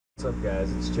What's up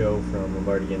guys, it's Joe from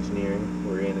Lombardi Engineering.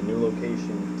 We're in a new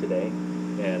location today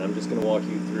and I'm just going to walk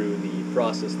you through the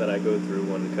process that I go through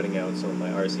when cutting out some of my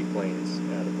RC planes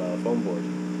out of foam board.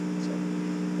 So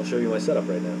I'll show you my setup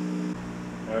right now.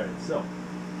 Alright, so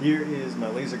here is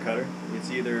my laser cutter. It's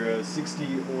either a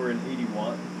 60 or an 80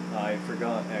 watt. I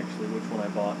forgot actually which one I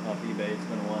bought off eBay, it's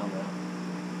been a while now.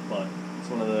 But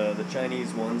it's one of the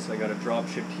Chinese ones. I got it drop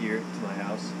shipped here to my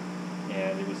house.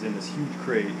 And it was in this huge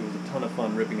crate. It was a ton of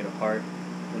fun ripping it apart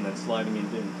and then sliding it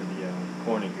into the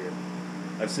corner here.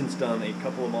 I've since done a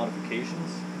couple of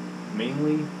modifications,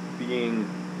 mainly being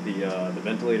the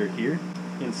ventilator here.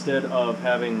 Instead of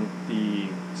having the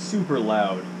super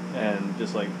loud and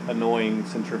just like annoying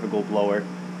centrifugal blower,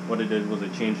 what I did was I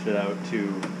changed it out to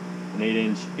an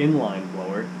 8-inch inline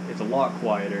blower. It's a lot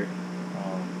quieter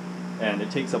and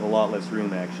it takes up a lot less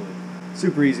room actually.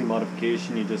 Super easy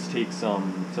modification. You just take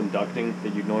some ducting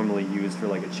that you'd normally use for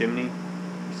like a chimney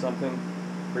or something,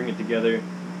 bring it together,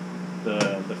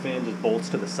 the fan just bolts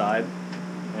to the side,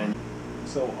 and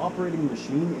so operating the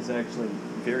machine is actually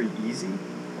very easy.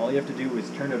 All you have to do is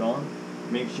turn it on,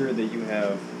 make sure that you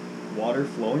have water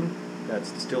flowing,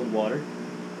 that's distilled water,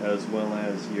 as well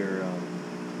as your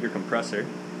compressor.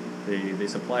 They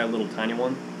supply a little tiny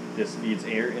one. This feeds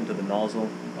air into the nozzle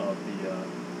of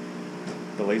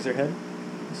the laser head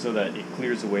so that it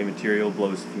clears away material,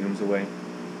 blows fumes away.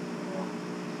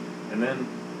 And then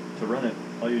to run it,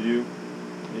 all you do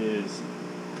is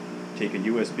take a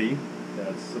USB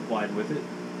that's supplied with it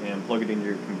and plug it into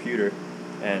your computer.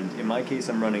 And in my case,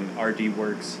 I'm running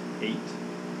RDWorks 8,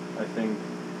 I think.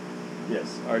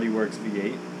 Yes, RDWorks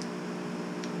V8.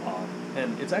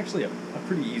 And it's actually a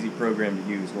pretty easy program to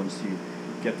use once you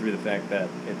get through the fact that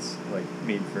it's like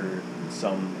made for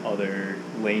some other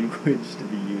language to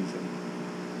be using.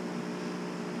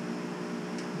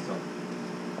 So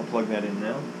I'll plug that in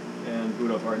now and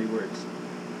boot up RDWorks.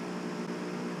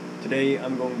 Today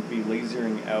I'm going to be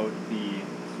lasering out the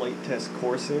FliteTest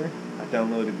Corsair. I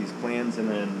downloaded these plans and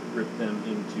then ripped them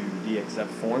into DXF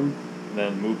form, and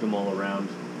then moved them all around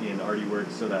in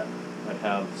RDWorks so that I'd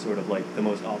have sort of like the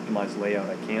most optimized layout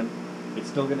I can. It's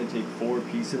still going to take 4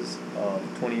 pieces of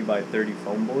 20 by 30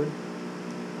 foam board,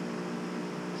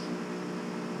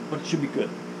 but it should be good.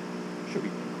 Should be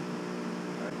good.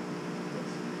 Right.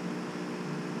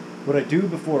 What I do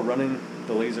before running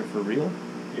the laser for real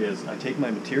is I take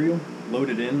my material, load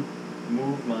it in,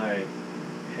 move my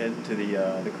head to the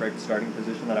correct starting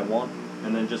position that I want,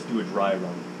 and then just do a dry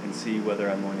run and see whether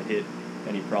I'm going to hit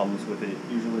any problems with it.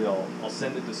 Usually I'll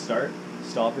send it to start,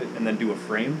 stop it, and then do a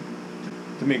frame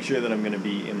to make sure that I'm going to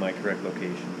be in my correct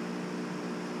location.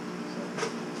 So,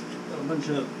 got a bunch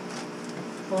of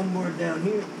foam board down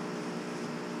here.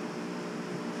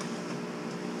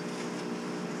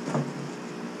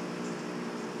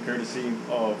 Courtesy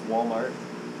of Walmart.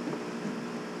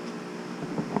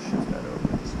 Shift that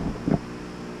over.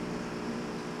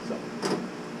 So,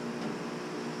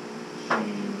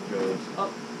 machine goes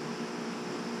up.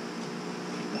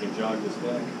 You can jog this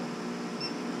back.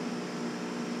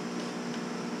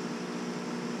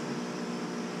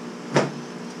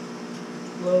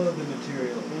 Load the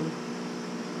material in.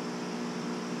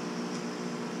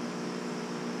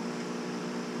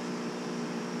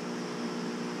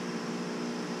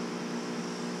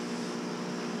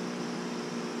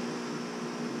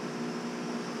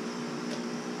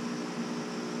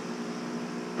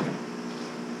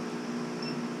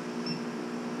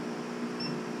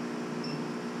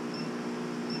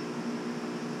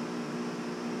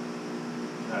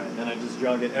 Alright, then I just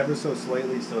jog it ever so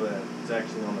slightly so that it's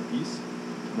actually on the piece.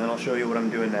 And then I'll show you what I'm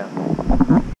doing now.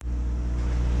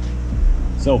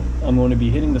 So, I'm going to be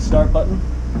hitting the start button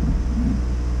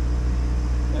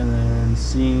and then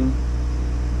seeing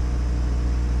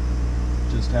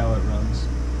just how it runs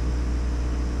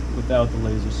without the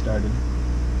laser started.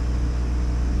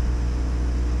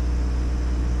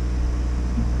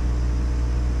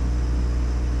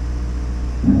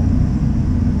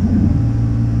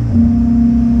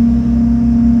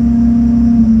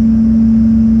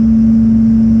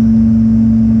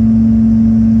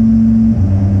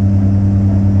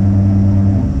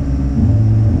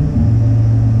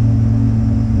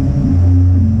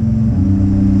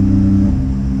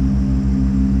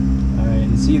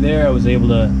 There I was able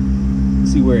to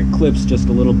see where it clips just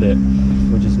a little bit,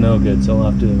 which is no good, so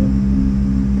I'll have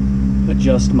to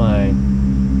adjust my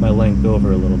length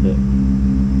over a little bit.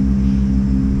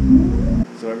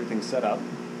 So everything's set up.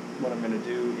 What I'm going to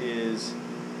do is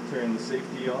turn the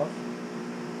safety off,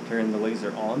 turn the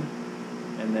laser on,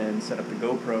 and then set up the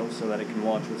GoPro so that it can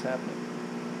watch what's happening.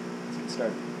 Let's get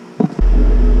started.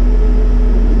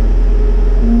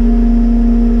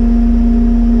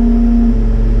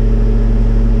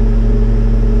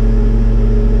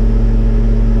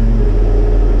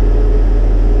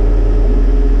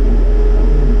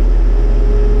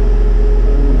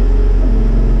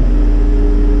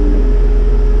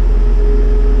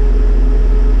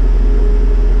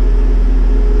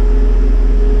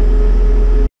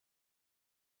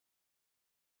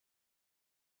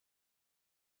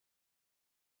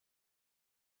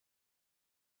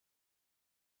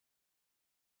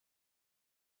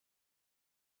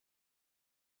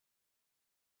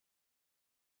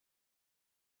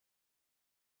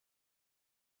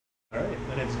 Alright,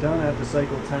 and it's done at the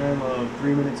cycle time of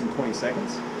 3 minutes and 20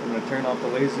 seconds. I'm going to turn off the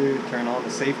laser, turn on the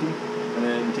safety, and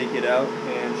then take it out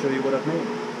and show you what I've made.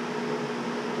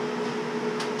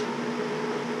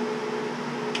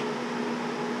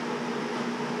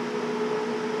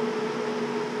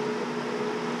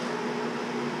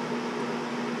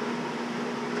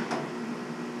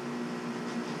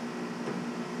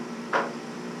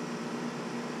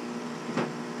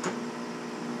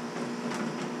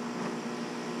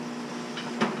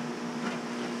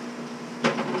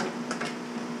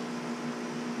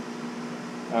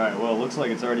 Alright, well, it looks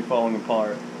like it's already falling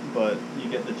apart, but you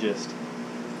get the gist.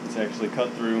 It's actually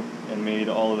cut through and made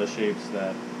all of the shapes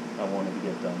that I wanted to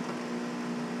get done.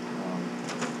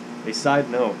 A side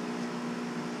note,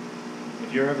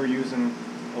 if you're ever using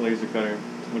a laser cutter,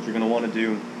 what you're going to want to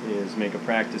do is make a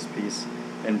practice piece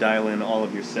and dial in all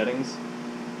of your settings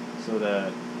so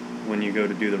that when you go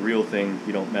to do the real thing,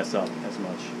 you don't mess up as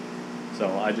much.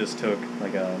 So I just took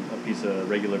like a piece of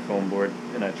regular foam board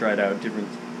and I tried out different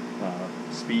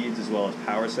speeds as well as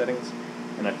power settings,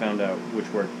 and I found out which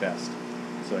worked best.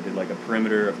 So I did like a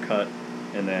perimeter of cut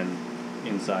and then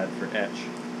inside for etch.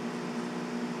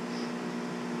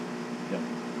 Yep,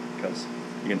 because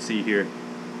you can see here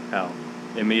how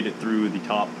it made it through the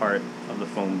top part of the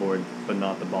foam board but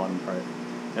not the bottom part.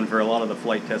 And for a lot of the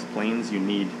FliteTest planes you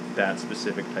need that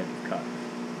specific type of cut.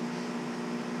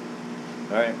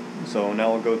 Alright, so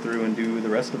now I'll go through and do the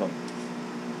rest of them.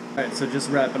 Alright, so just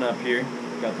wrapping up here.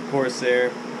 Got the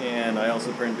Corsair, and I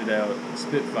also printed out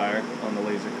Spitfire on the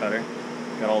laser cutter.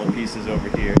 Got all the pieces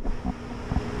over here.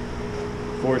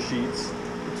 4 sheets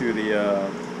to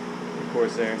the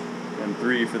Corsair, and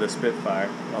 3 for the Spitfire,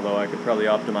 although I could probably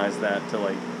optimize that to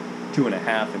like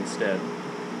 2.5 instead.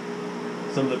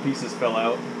 Some of the pieces fell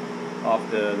out off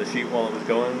the sheet while it was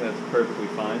going. That's perfectly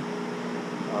fine.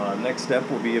 Next step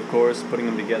will be, of course, putting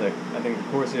them together. I think the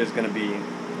Corsair is going to be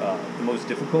the most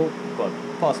difficult, but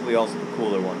possibly also the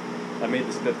cooler one. I made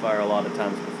the Spitfire a lot of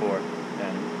times before,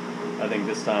 and I think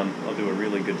this time I'll do a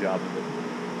really good job of it.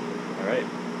 Alright,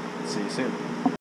 see you soon.